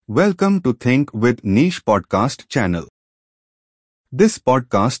Welcome to Think with Niche podcast channel. This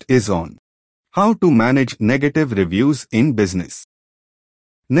podcast is on how to manage negative reviews in business.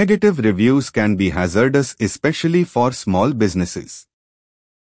 Negative reviews can be hazardous, especially for small businesses.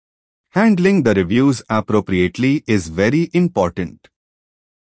 Handling the reviews appropriately is very important.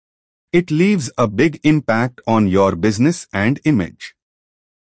 It leaves a big impact on your business and image.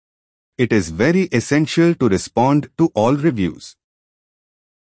 It is very essential to respond to all reviews.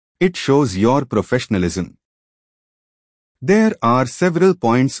 It shows your professionalism. There are several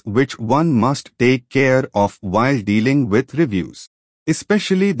points which one must take care of while dealing with reviews,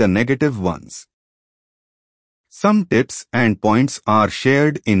 especially the negative ones. Some tips and points are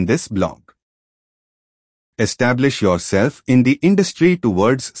shared in this blog. Establish yourself in the industry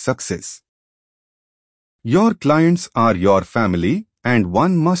towards success. Your clients are your family, and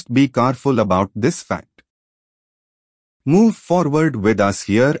one must be careful about this fact. Move forward with us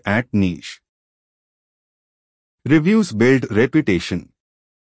here at Niche. Reviews build reputation.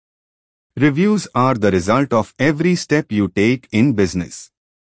 Reviews are the result of every step you take in business.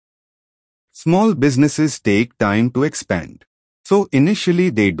 Small businesses take time to expand, so initially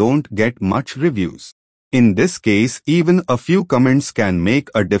they don't get much reviews. In this case, even a few comments can make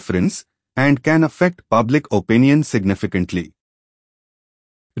a difference and can affect public opinion significantly.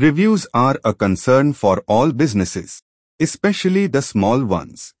 Reviews are a concern for all businesses, especially the small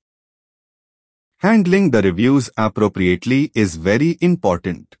ones. Handling the reviews appropriately is very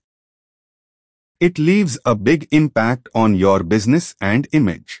important. It leaves a big impact on your business and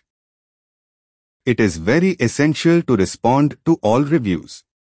image. It is very essential to respond to all reviews.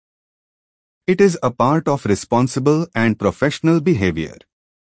 It is a part of responsible and professional behavior.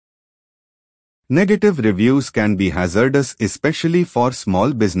 Negative reviews can be hazardous, especially for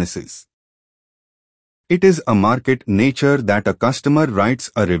small businesses. It is a market nature that a customer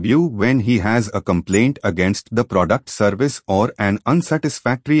writes a review when he has a complaint against the product, service, or an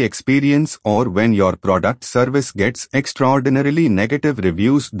unsatisfactory experience, or when your product service gets extraordinarily negative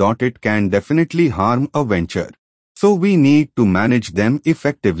reviews. It can definitely harm a venture. So we need to manage them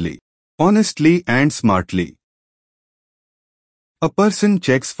effectively, honestly and smartly. A person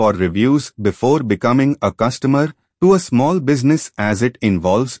checks for reviews before becoming a customer to a small business, as it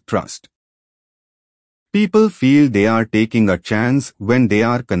involves trust. People feel they are taking a chance when they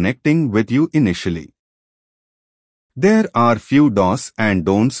are connecting with you initially. There are few do's and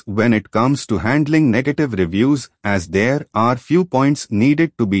don'ts when it comes to handling negative reviews, as there are few points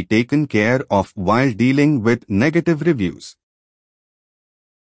needed to be taken care of while dealing with negative reviews.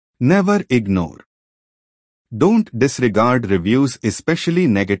 Never ignore. Don't disregard reviews, especially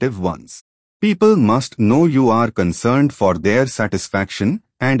negative ones. People must know you are concerned for their satisfaction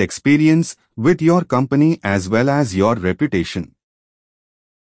and experience with your company as well as your reputation.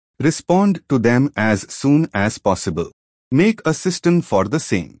 Respond to them as soon as possible. Make a system for the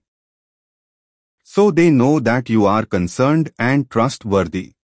same, so they know that you are concerned and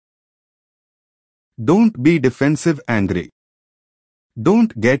trustworthy. Don't be defensive angry.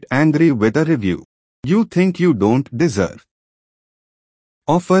 Don't get angry with a review you think you don't deserve.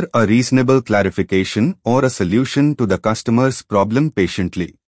 Offer a reasonable clarification or a solution to the customer's problem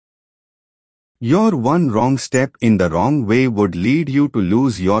patiently. Your one wrong step in the wrong way would lead you to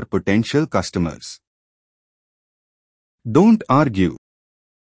lose your potential customers. Don't argue.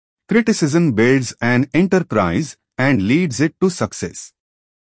 Criticism builds an enterprise and leads it to success.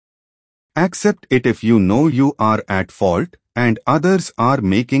 Accept it if you know you are at fault and others are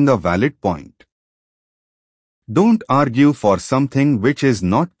making a valid point. Don't argue for something which is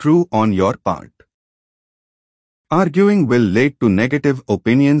not true on your part. Arguing will lead to negative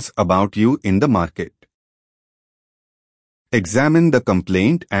opinions about you in the market. Examine the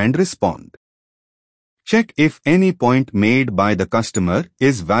complaint and respond. Check if any point made by the customer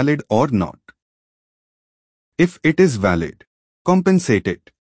is valid or not. If it is valid, compensate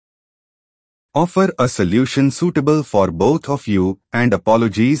it. Offer a solution suitable for both of you and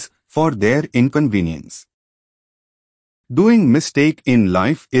apologies for their inconvenience. Doing mistake in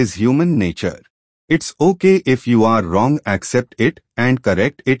life is human nature. It's okay if you are wrong, accept it and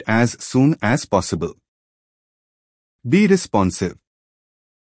correct it as soon as possible. Be responsive.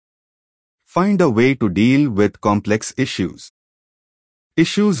 Find a way to deal with complex issues.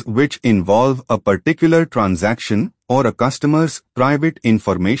 Issues which involve a particular transaction or a customer's private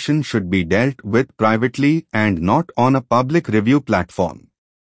information should be dealt with privately and not on a public review platform.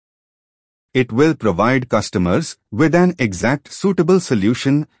 It will provide customers with an exact suitable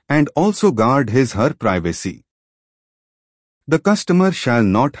solution and also guard his/her privacy. The customer shall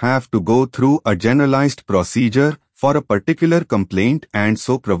not have to go through a generalized procedure for a particular complaint and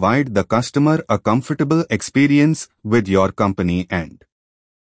so provide the customer a comfortable experience with your company, and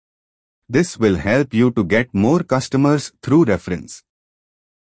this will help you to get more customers through reference.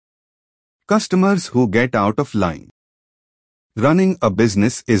 Customers who get out of line. Running a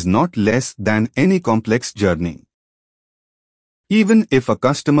business is not less than any complex journey. Even if a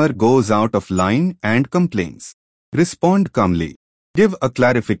customer goes out of line and complains, respond calmly. Give a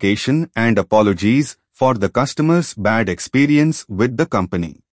clarification and apologies for the customer's bad experience with the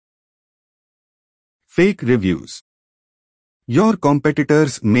company. Fake reviews. Your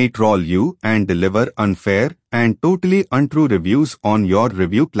competitors may troll you and deliver unfair and totally untrue reviews on your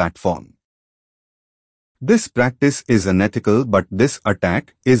review platform. This practice is unethical, but this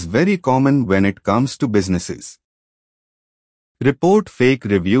attack is very common when it comes to businesses. Report fake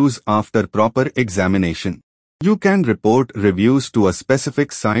reviews after proper examination. You can report reviews to a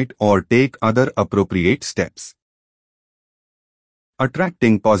specific site or take other appropriate steps.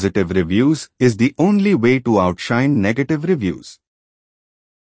 Attracting positive reviews is the only way to outshine negative reviews.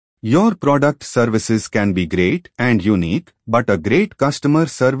 Your product services can be great and unique, but a great customer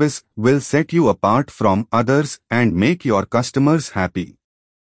service will set you apart from others and make your customers happy.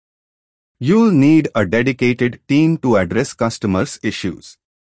 You'll need a dedicated team to address customers' issues.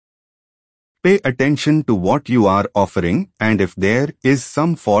 Pay attention to what you are offering, and if there is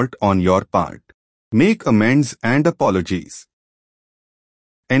some fault on your part, make amends and apologies.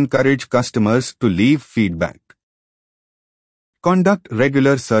 Encourage customers to leave feedback. Conduct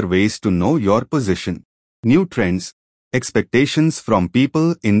regular surveys to know your position, new trends, expectations from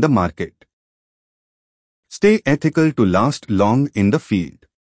people in the market. Stay ethical to last long in the field.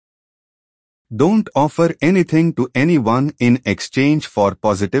 Don't offer anything to anyone in exchange for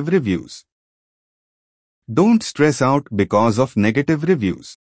positive reviews. Don't stress out because of negative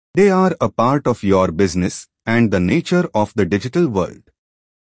reviews. They are a part of your business and the nature of the digital world.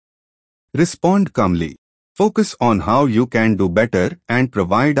 Respond calmly. Focus on how you can do better and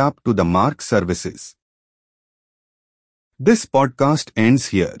provide up to the mark services. This podcast ends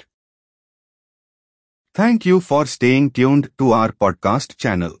here. Thank you for staying tuned to our podcast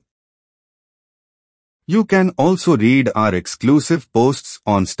channel. You can also read our exclusive posts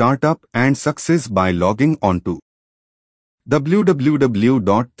on startup and success by logging on to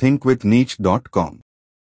www.thinkwithniche.com.